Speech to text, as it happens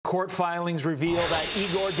court filings reveal that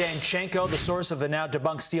Igor Danchenko, the source of the now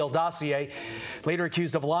debunked Steele Dossier, later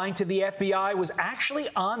accused of lying to the FBI, was actually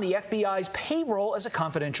on the FBI's payroll as a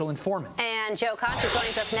confidential informant. And Joe Concha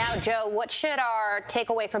joins us now. Joe, what should our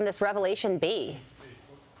takeaway from this revelation be?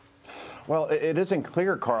 Well, it isn't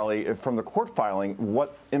clear, Carly, from the court filing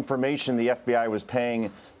what information the FBI was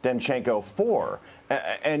paying Danchenko for.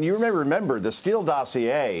 And you may remember the Steele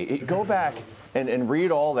Dossier. Go back and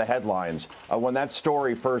read all the headlines when that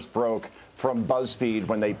story first broke from BuzzFeed,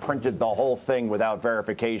 when they printed the whole thing without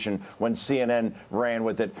verification, when CNN ran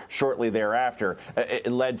with it shortly thereafter.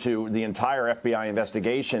 It led to the entire FBI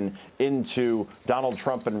investigation into Donald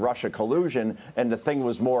Trump and Russia collusion, and the thing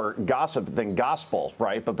was more gossip than gospel,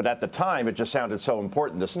 right? But at the time, it just sounded so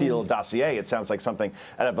important. The Steele Dossier, it sounds like something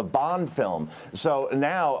out of a Bond film. So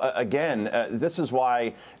now, again, this is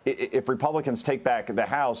why if Republicans take back the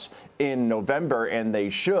House in November, and they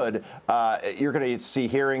should, you're going to see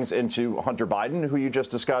hearings into Hunter Biden, who you just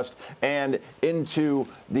discussed, and into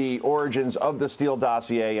the origins of the Steele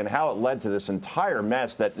Dossier and how it led to this entire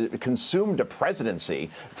mess that consumed a presidency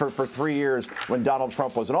for 3 years when Donald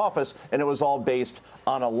Trump was in office, and it was all based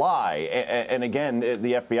on a lie. And again,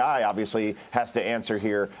 the FBI obviously has to answer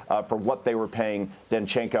here for what they were paying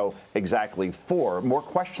Danchenko exactly for. More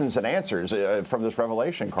questions than answers from this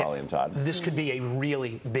revelation, Carly and Todd. This could be a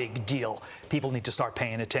really big deal. People need to start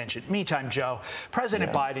paying attention. Meantime, Joe,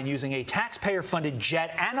 President Biden using a taxpayer-funded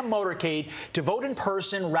jet and a motorcade to vote in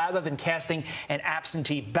person rather than casting an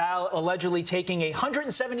absentee ballot, allegedly taking a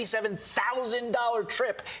 $177,000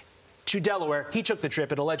 trip to Delaware. He took the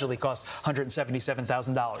trip. It allegedly cost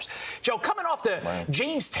 $177,000. Joe, coming off the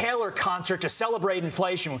James Taylor concert to celebrate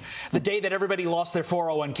inflation, the day that everybody lost their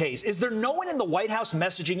 401ks, is there no one in the White House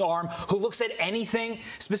messaging arm who looks at anything,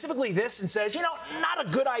 specifically this, and says, you know, not a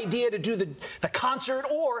good idea to do the concert,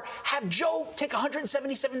 or have Joe take a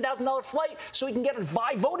 $177,000 flight so he can get a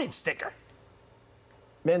I voted sticker?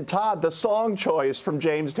 Man, Todd, the song choice from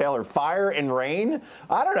James Taylor, Fire and Rain,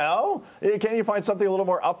 I don't know. Can you find something a little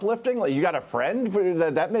more uplifting? Like, you got a friend?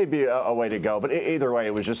 That may be a way to go. But either way,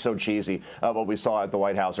 it was just so cheesy what we saw at the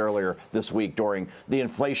White House earlier this week during the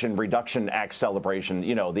Inflation Reduction Act celebration,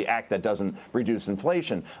 you know, the act that doesn't reduce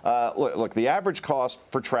inflation. Look, the average cost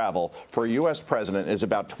for travel for a U.S. president is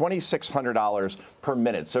about $2,600 per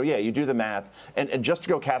minute. So, yeah, you do the math. And just to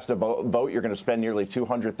go cast a vote, you're going to spend nearly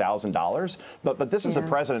 $200,000. But this is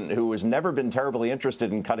a president who has never been terribly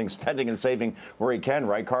interested in cutting spending and saving where he can,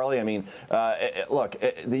 right, Carly? I mean, look,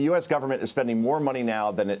 the U.S. government is spending more money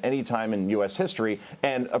now than at any time in U.S. history,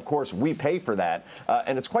 and, of course, we pay for that.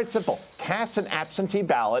 And it's quite simple. Cast an absentee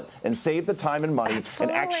ballot and save the time and money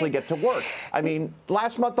and actually get to work. I mean,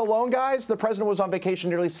 last month alone, guys, the president was on vacation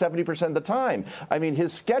nearly 70% of the time. I mean,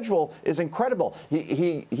 his schedule is incredible.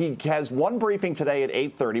 He has one briefing today at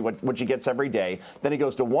 8:30, which he gets every day. Then he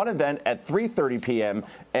goes to one event at 3:30 p.m.,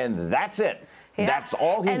 and that's it. Yeah. That's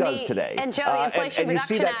all he does today. And Joe, the Inflation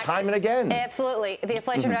Reduction you see that Act, time and again. Absolutely. The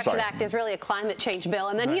Inflation Reduction Act is really a climate change bill,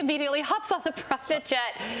 and then he immediately hops on the private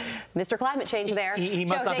jet. Mr. Climate Change there. He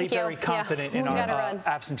must not be very confident in our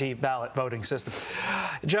absentee ballot voting system.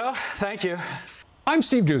 Joe, thank you. I'm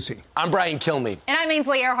Steve Ducey. I'm Brian Kilmeade. And I'm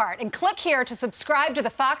Ainsley Earhart. And click here to subscribe to the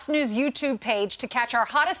Fox News YouTube page to catch our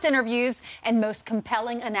hottest interviews and most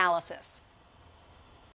compelling analysis.